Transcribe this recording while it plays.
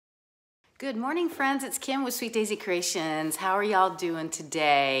Good morning, friends. It's Kim with Sweet Daisy Creations. How are y'all doing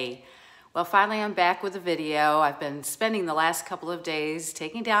today? Well, finally I'm back with a video. I've been spending the last couple of days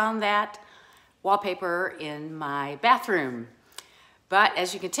taking down that wallpaper in my bathroom. But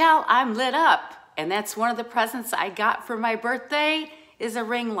as you can tell, I'm lit up. And that's one of the presents I got for my birthday is a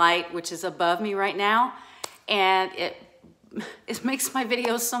ring light, which is above me right now. And it makes my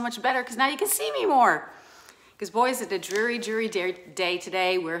videos so much better because now you can see me more. Because boy, is it a dreary, dreary day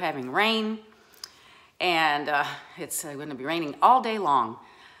today. We're having rain, and it's going to be raining all day long.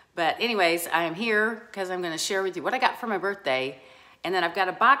 But anyways, I am here because I'm going to share with you what I got for my birthday. And then I've got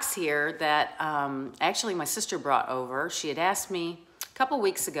a box here that actually my sister brought over. She had asked me a couple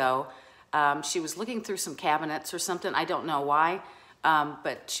weeks ago. She was looking through some cabinets or something. I don't know why,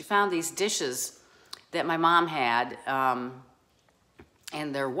 but she found these dishes that my mom had.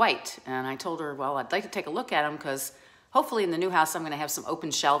 And they're white. And I told her, well, I'd like to take a look at them because hopefully in the new house, I'm gonna have some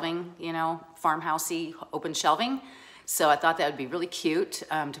open shelving, you know, farmhousey open shelving. So I thought that would be really cute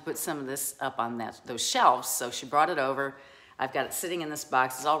to put some of this up on those shelves. So she brought it over. I've got it sitting in this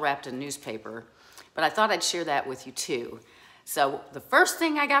box. It's all wrapped in newspaper. But I thought I'd share that with you too. So the first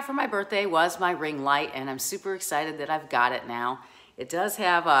thing I got for my birthday was my ring light, and I'm super excited that I've got it now. It does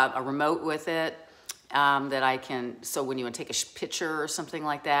have a remote with it. That I can, so when you want to take a picture or something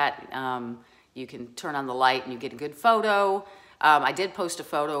like that, you can turn on the light and you get a good photo. I did post a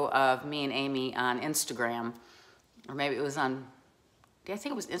photo of me and Amy on Instagram, or maybe it was on, I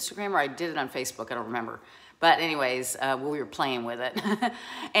think it was Instagram, or I did it on Facebook, I don't remember. But anyways, we were playing with it.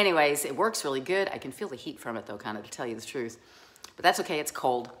 Anyways, it works really good. I can feel the heat from it though, kind of, to tell you the truth. But that's okay, it's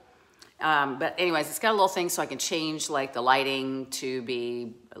cold. But anyways, it's got a little thing so I can change like the lighting to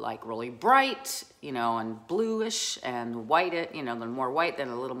be like really bright, you know, and bluish and white, you know, the more white than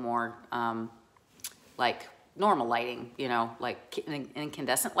a little more like normal lighting, you know, like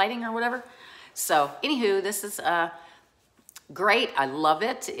incandescent lighting or whatever. So anywho, this is great. I love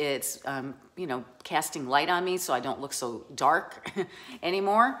it. It's, you know, casting light on me so I don't look so dark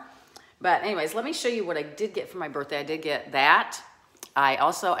anymore. But anyways, let me show you what I did get for my birthday. I did get that. I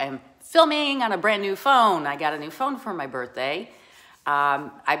also am filming on a brand new phone. I got a new phone for my birthday.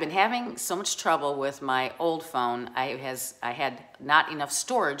 I've been having so much trouble with my old phone. I had not enough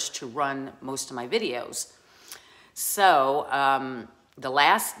storage to run most of my videos. So the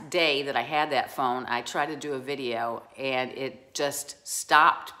last day that I had that phone, I tried to do a video and it just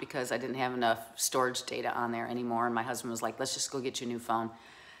stopped because I didn't have enough storage data on there anymore. And my husband was like, let's just go get you a new phone.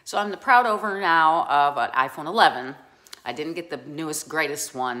 So I'm the proud owner now of an iPhone 11. I didn't get the newest,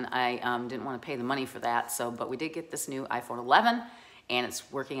 greatest one. I didn't want to pay the money for that. But we did get this new iPhone 11, and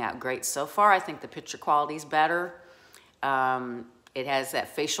it's working out great so far. I think the picture quality is better. It has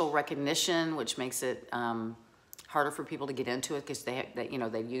that facial recognition, which makes it harder for people to get into it because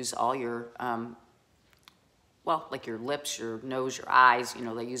they use all your, well, like your lips, your nose, your eyes. You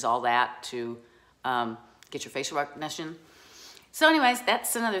know, they use all that to get your facial recognition. So anyways,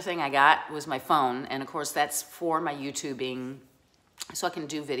 that's another thing I got was my phone. And of course, that's for my YouTubing, so I can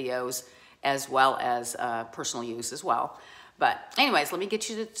do videos as well as personal use as well. But anyways, let me get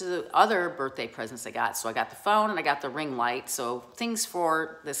you to the other birthday presents I got. So I got the phone and I got the ring light. So things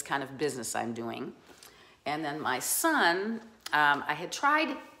for this kind of business I'm doing. And then my son, I had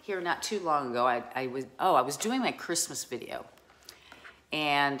tried here not too long ago. I was doing my Christmas video.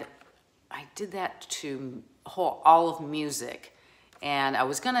 And I did that to all of music. And I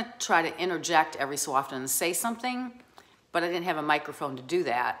was gonna try to interject every so often and say something, but I didn't have a microphone to do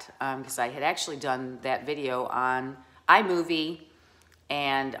that because I had actually done that video on iMovie,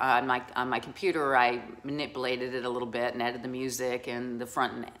 and on my computer I manipulated it a little bit and added the music and the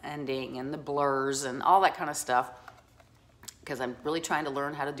front ending and the blurs and all that kind of stuff because I'm really trying to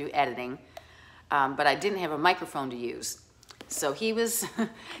learn how to do editing, but I didn't have a microphone to use. So he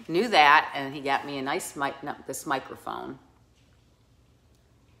knew that, and he got me a nice this microphone,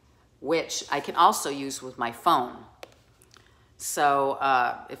 which I can also use with my phone. So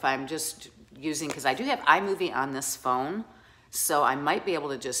if I'm just using, because I do have iMovie on this phone, so I might be able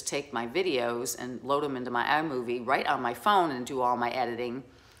to just take my videos and load them into my iMovie right on my phone and do all my editing.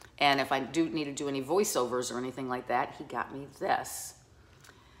 And if I do need to do any voiceovers or anything like that, he got me this.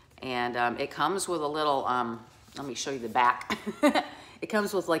 And it comes with a little, let me show you the back. It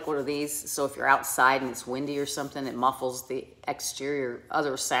comes with like one of these, so if you're outside and it's windy or something, it muffles the exterior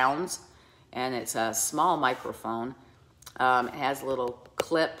other sounds, and it's a small microphone. It has a little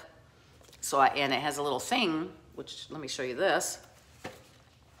clip, and it has a little thing, which, let me show you this.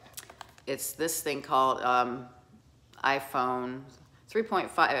 It's this thing called iPhone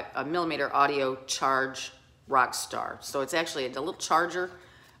 3.5 millimeter audio charge Rockstar. So it's actually a little charger,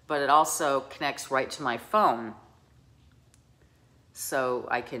 but it also connects right to my phone. So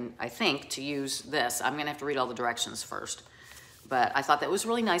I think, to use this. I'm gonna have to read all the directions first. But I thought that was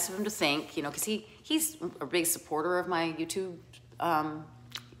really nice of him to think, you know, because he's a big supporter of my YouTube,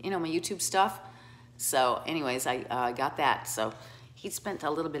 you know, my YouTube stuff. So anyways, I got that. So he spent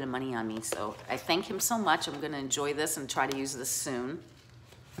a little bit of money on me. So I thank him so much. I'm gonna enjoy this and try to use this soon.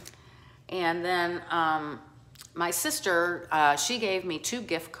 And then my sister, she gave me 2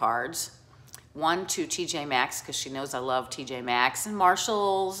 gift cards. One to TJ Maxx, because she knows I love TJ Maxx and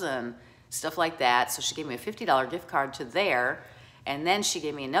Marshalls and stuff like that. So she gave me a $50 gift card to there. And then she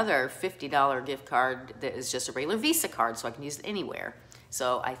gave me another $50 gift card that is just a regular Visa card, so I can use it anywhere.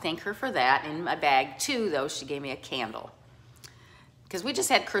 So I thank her for that. In my bag too, though, she gave me a candle. Because we just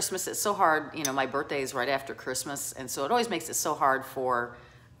had Christmas. It's so hard, you know, my birthday is right after Christmas. And so it always makes it so hard for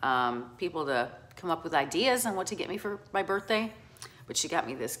people to come up with ideas on what to get me for my birthday. But she got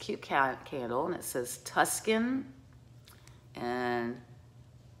me this cute candle, and it says Tuscan and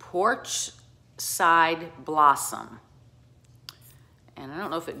Porch Side Blossom. And I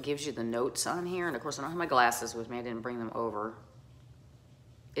don't know if it gives you the notes on here. And of course, I don't have my glasses with me. I didn't bring them over.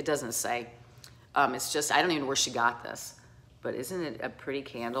 It doesn't say. It's just, I don't even know where she got this. But isn't it a pretty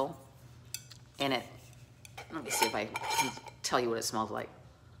candle? And it, let me see if I can tell you what it smells like.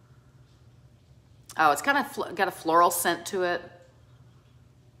 Oh, it's kind of got a floral scent to it.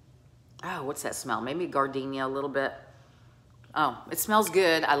 Oh, what's that smell? Maybe gardenia a little bit. Oh, it smells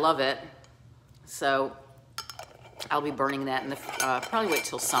good. I love it. So I'll be burning that in the, probably wait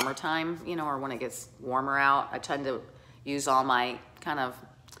till summertime, you know, or when it gets warmer out. I tend to use all my kind of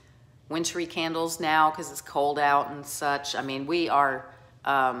wintry candles now because it's cold out and such. I mean, we are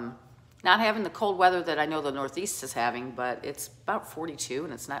not having the cold weather that I know the Northeast is having, but it's about 42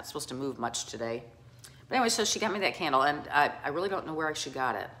 and it's not supposed to move much today. But anyway, so she got me that candle, and I really don't know where she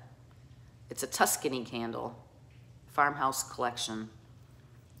got it. It's a Tuscany candle, Farmhouse Collection.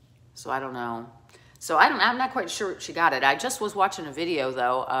 So I don't know. So I'm not quite sure she got it. I just was watching a video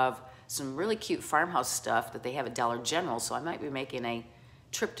though of some really cute farmhouse stuff that they have at Dollar General. So I might be making a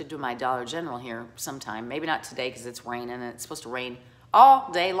trip to do my Dollar General here sometime. Maybe not today because it's raining and it's supposed to rain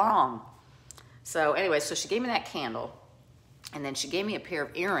all day long. So anyway, so she gave me that candle, and then she gave me a pair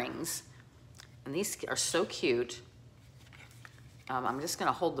of earrings, and these are so cute. I'm just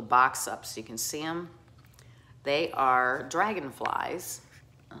gonna hold the box up so you can see them. They are dragonflies.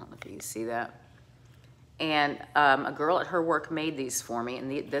 I don't know if you can see that. And a girl at her work made these for me,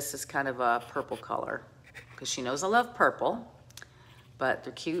 and this is kind of a purple color because she knows I love purple, but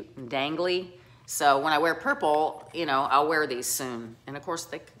they're cute and dangly. So when I wear purple, you know, I'll wear these soon. And of course,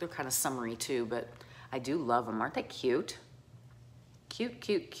 they're kind of summery too, but I do love them. Aren't they cute? Cute,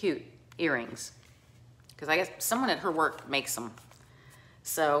 cute, cute earrings. Because I guess someone at her work makes them.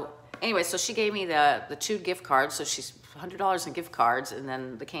 So anyway, so she gave me the 2 gift cards. So she's $100 in gift cards, and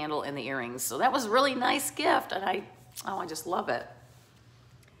then the candle and the earrings. So that was a really nice gift, and I just love it.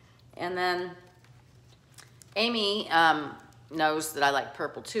 And then Amy knows that I like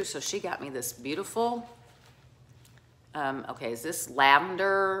purple too, so she got me this beautiful, okay, is this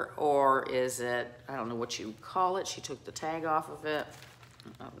lavender, or is it, I don't know what you call it. She took the tag off of it.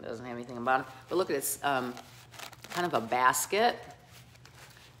 Oh, it doesn't have anything about it. But look at this, kind of a basket.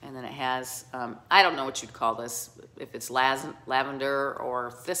 And then it has, I don't know what you'd call this, if it's lavender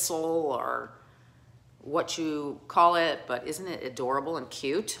or thistle or what you call it, but isn't it adorable and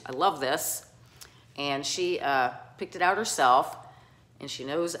cute? I love this. And she picked it out herself, and she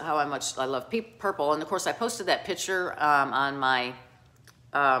knows how much I love purple. And of course, I posted that picture on my,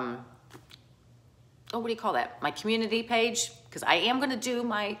 oh, what do you call that? My community page, because I am gonna do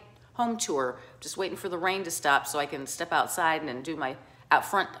my home tour. Just waiting for the rain to stop so I can step outside and do my out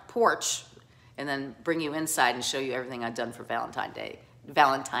front porch, and then bring you inside and show you everything I've done for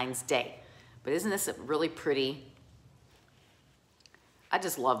Valentine's Day. But isn't this really pretty? I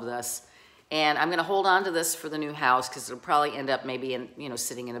just love this. And I'm gonna hold on to this for the new house because it'll probably end up maybe in, you know,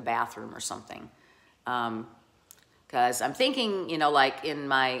 sitting in a bathroom or something. Because I'm thinking, you know, like in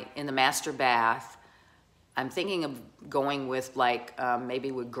the master bath, I'm thinking of going with like,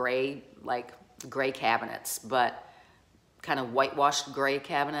 maybe with gray cabinets, but kind of whitewashed gray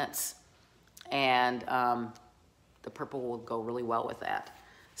cabinets, and the purple will go really well with that.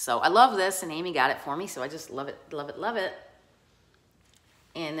 So I love this, and Amy got it for me, so I just love it, love it, love it.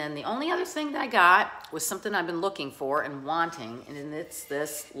 And then the only other thing that I got was something I've been looking for and wanting, and it's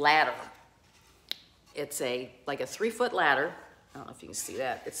this ladder. It's like a 3-foot ladder. I don't know if you can see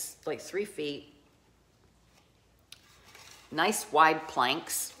that. It's like 3 feet. Nice wide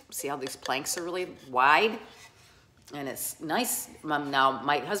planks. See how these planks are really wide? And it's nice. Now,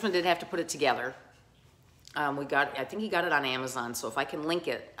 my husband did have to put it together. I think he got it on Amazon, so if I can link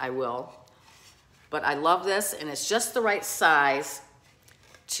it, I will. But I love this, and it's just the right size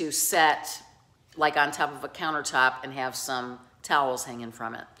to set like on top of a countertop and have some towels hanging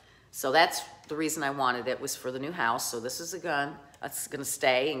from it. So that's the reason I wanted it, was for the new house. So this is a gun that's gonna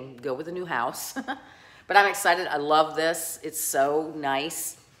stay and go with the new house. But I'm excited. I love this. It's so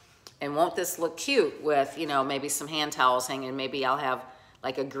nice. And won't this look cute with, you know, maybe some hand towels hanging? Maybe I'll have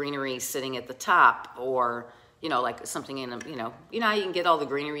like a greenery sitting at the top, or, you know, like something in a, you know how you can get all the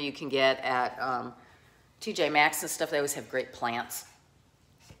greenery you can get at TJ Maxx and stuff. They always have great plants.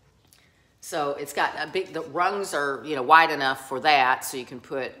 So it's got a big, the rungs are, you know, wide enough for that. So you can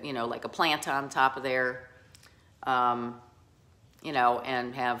put, you know, like a plant on top of there, you know,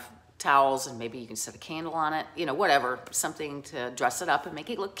 and have towels, and maybe you can set a candle on it, you know, whatever, something to dress it up and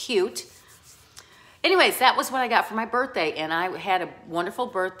make it look cute. Anyways, that was what I got for my birthday, and I had a wonderful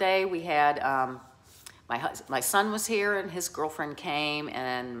birthday. We had, my son was here and his girlfriend came,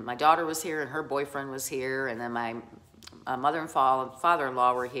 and my daughter was here and her boyfriend was here, and then my mother and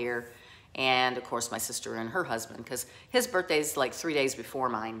father-in-law were here, and of course my sister and her husband, because his birthday's like 3 days before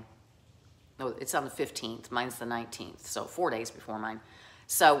mine. No, it's on the 15th, mine's the 19th, so 4 days before mine.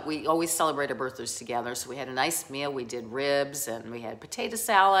 So we always celebrate our birthdays together. So we had a nice meal. We did ribs, and we had potato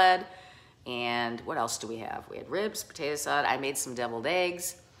salad. And what else do we have? We had ribs, potato salad. I made some deviled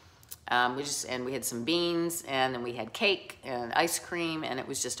eggs. We had some beans, and then we had cake and ice cream, and it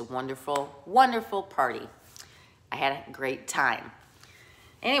was just a wonderful, wonderful party. I had a great time.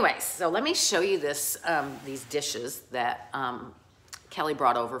 Anyways, so let me show you this, these dishes that Kelly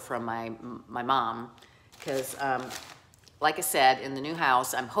brought over from my mom, because like I said, in the new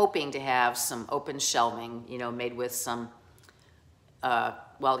house, I'm hoping to have some open shelving, you know, made with some,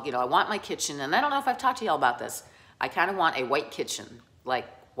 well, you know, I want my kitchen, and I don't know if I've talked to y'all about this. I kind of want a white kitchen, like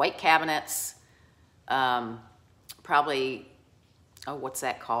white cabinets, probably, oh, what's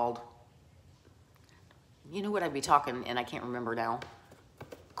that called? You know what I'd be talking, and I can't remember now.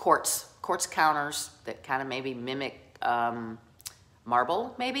 Quartz counters that kind of maybe mimic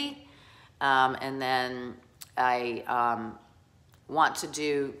marble, maybe. And then I want to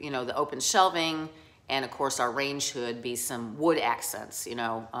do, you know, the open shelving, and of course our range hood be some wood accents, you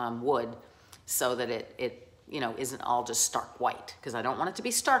know, wood, so that it you know, isn't all just stark white, because I don't want it to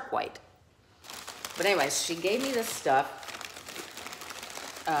be stark white. But anyways, she gave me this stuff,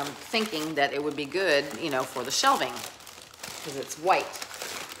 thinking that it would be good, you know, for the shelving, because it's white.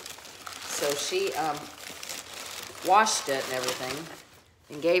 So she washed it and everything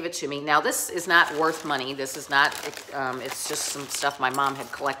and gave it to me. Now, this is not worth money. This is not, it's just some stuff my mom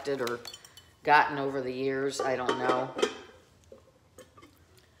had collected or gotten over the years. I don't know.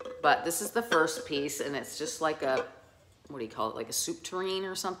 But this is the first piece, and it's just like a, what do you call it, like a soup tureen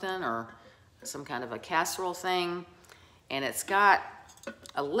or something, or some kind of a casserole thing. And it's got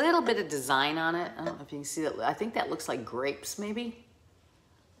a little bit of design on it. I don't know if you can see that. I think that looks like grapes, maybe.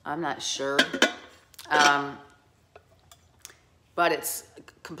 I'm not sure. But it's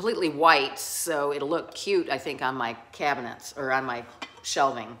completely white, so it'll look cute, I think, on my cabinets or on my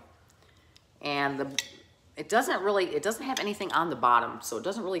shelving. And it doesn't have anything on the bottom, so it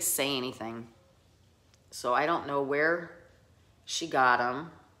doesn't really say anything. So I don't know where she got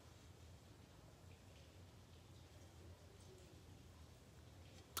them.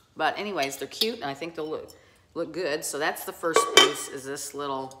 But anyways, they're cute, and I think they'll look good. So that's the first piece, is this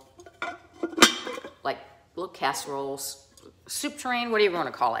little, like, little casseroles, soup tureen, whatever you want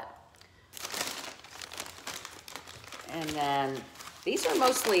to call it. And then these are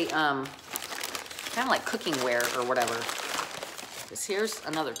mostly kind of like cooking ware or whatever. Because here's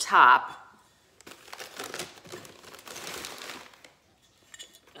another top.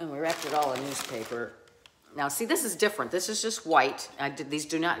 And we wrapped it all in newspaper. Now, see, this is different. This is just white. These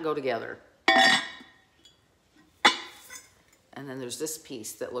do not go together. And then there's this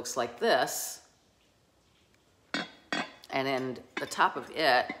piece that looks like this. And then the top of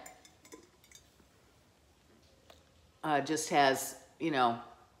it just has, you know,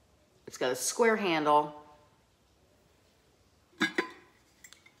 it's got a square handle.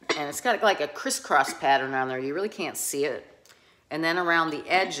 And it's got like a crisscross pattern on there. You really can't see it. And then around the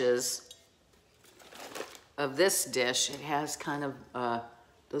edges of this dish, it has kind of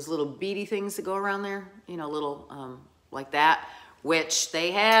those little beady things that go around there, you know, little like that, which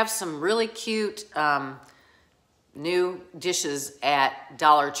they have some really cute new dishes at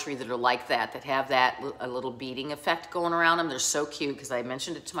Dollar Tree that are like that, that have that a little beading effect going around them. They're so cute, because I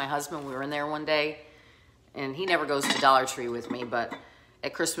mentioned it to my husband. We were in there one day, and he never goes to Dollar Tree with me, but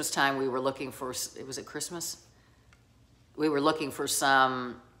at Christmas time we were looking for, was it Christmas? we were looking for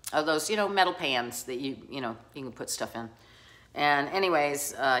some of those, you know, metal pans that you can put stuff in. And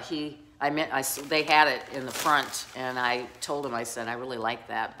anyways, they had it in the front, and I told him, I said, I really like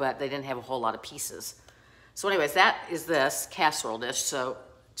that, but they didn't have a whole lot of pieces. So anyways, that is this casserole dish. So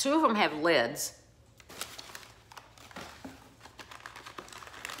 2 of them have lids.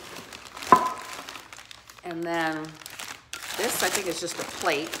 And then this, I think, is just a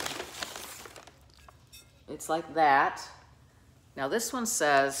plate. It's like that. Now this one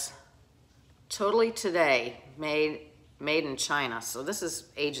says, totally today, made in China. So this is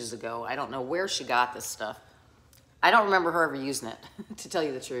ages ago. I don't know where she got this stuff. I don't remember her ever using it, to tell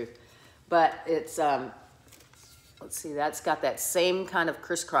you the truth. But it's, let's see, that's got that same kind of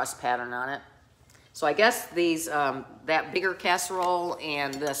crisscross pattern on it. So I guess these, that bigger casserole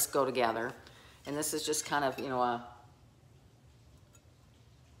and this go together. And this is just kind of, you know,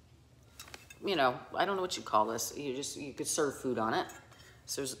 I don't know what you call this. You could serve food on it.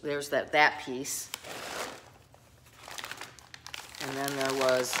 So there's that piece. And then there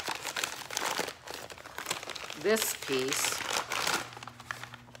was this piece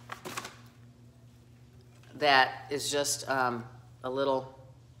that is just a little,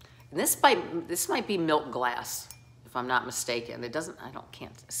 and this might be milk glass, if I'm not mistaken. It doesn't,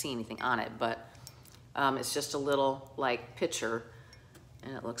 can't see anything on it, but it's just a little like pitcher,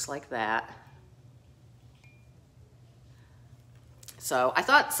 and it looks like that. So I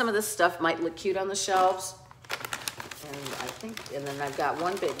thought some of this stuff might look cute on the shelves. And then I've got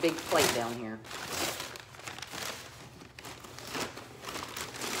one big plate down here.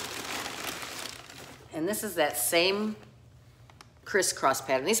 And this is that same crisscross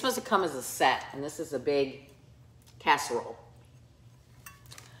pattern. These supposed to come as a set, and this is a big casserole.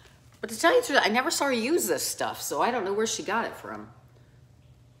 But to tell you the truth, I never saw her use this stuff, so I don't know where she got it from.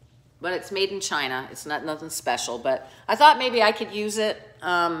 But it's made in China. It's nothing special, but I thought maybe I could use it,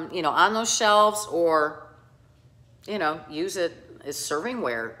 on those shelves, or, use it as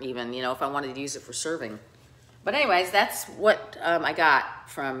servingware even, if I wanted to use it for serving. But anyways, that's what I got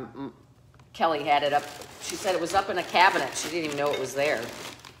from Kelly. Had it up. She said it was up in a cabinet. She didn't even know it was there.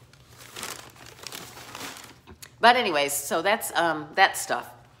 But anyways, so that's that stuff.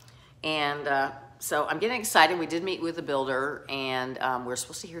 And so I'm getting excited. We did meet with the builder, and we're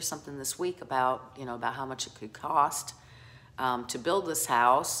supposed to hear something this week about, about how much it could cost to build this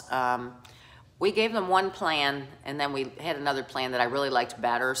house. We gave them one plan, and then we had another plan that I really liked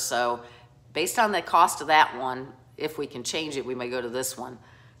better. So based on the cost of that one, if we can change it, we may go to this one,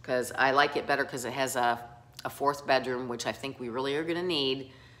 because I like it better because it has a 4th bedroom, which I think we really are going to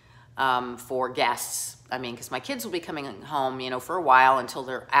need for guests. I mean, because my kids will be coming home, for a while until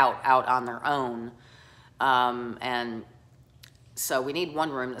they're out on their own. And so we need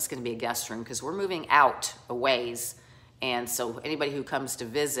one room that's going to be a guest room, because we're moving out a ways. And so anybody who comes to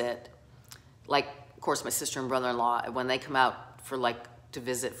visit, like, of course, my sister and brother-in-law, when they come out for to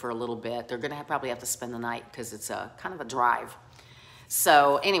visit for a little bit, they're going to probably have to spend the night, because it's a kind of a drive.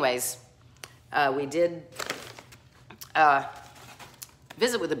 So anyways, we did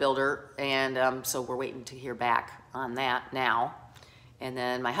visit with the builder, and so we're waiting to hear back on that now. And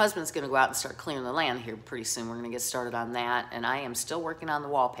then my husband's going to go out and start clearing the land here pretty soon. We're going to get started on that, and I am still working on the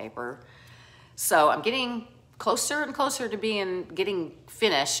wallpaper. So I'm getting closer and closer to getting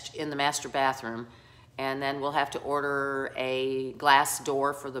finished in the master bathroom, and then we'll have to order a glass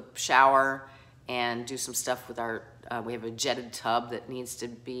door for the shower and do some stuff with our, we have a jetted tub that needs to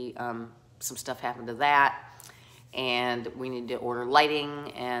be, some stuff happened to that. And we need to order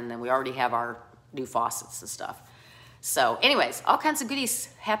lighting, and then we already have our new faucets and stuff. So anyways, all kinds of goodies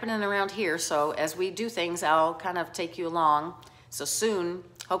happening around here. So as we do things, I'll kind of take you along. So soon,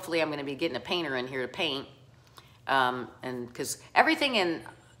 hopefully I'm going to be getting a painter in here to paint. And because everything in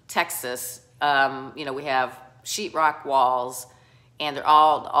Texas, we have sheetrock walls, and they're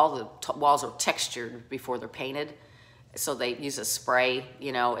all the walls are textured before they're painted. So they use a spray,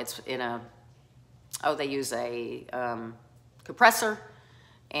 it's in a, they use a compressor,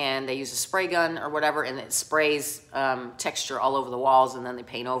 and they use a spray gun or whatever, and it sprays texture all over the walls, and then they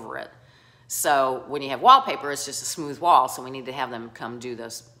paint over it. So when you have wallpaper, it's just a smooth wall, so we need to have them come do the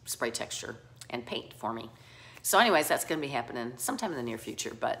spray texture and paint for me. So anyways, that's going to be happening sometime in the near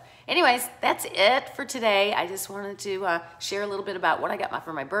future. But anyways, that's it for today. I just wanted to share a little bit about what I got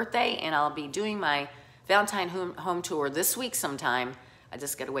for my birthday, and I'll be doing my Valentine home tour this week sometime. I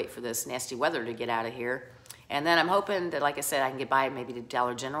just got to wait for this nasty weather to get out of here. And then I'm hoping that, like I said, I can get by maybe to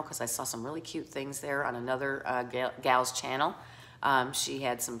Dollar General, because I saw some really cute things there on another gal's channel. She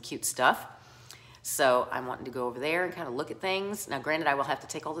had some cute stuff. So I'm wanting to go over there and kind of look at things. Now, granted, I will have to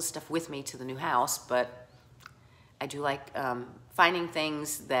take all this stuff with me to the new house, but I do like finding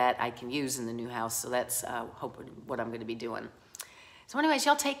things that I can use in the new house. So that's what I'm going to be doing. So anyways,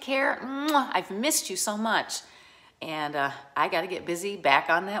 y'all take care. I've missed you so much. And I got to get busy back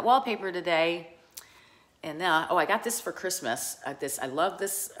on that wallpaper today. And oh, I got this for Christmas. I love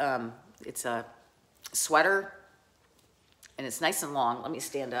this. It's a sweater, and it's nice and long. Let me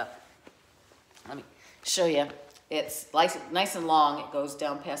stand up. Let me show you. It's nice and long. It goes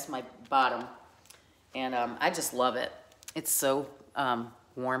down past my bottom. And I just love it. It's so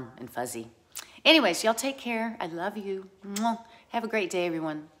warm and fuzzy. Anyways, y'all take care. I love you. Have a great day,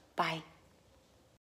 everyone. Bye.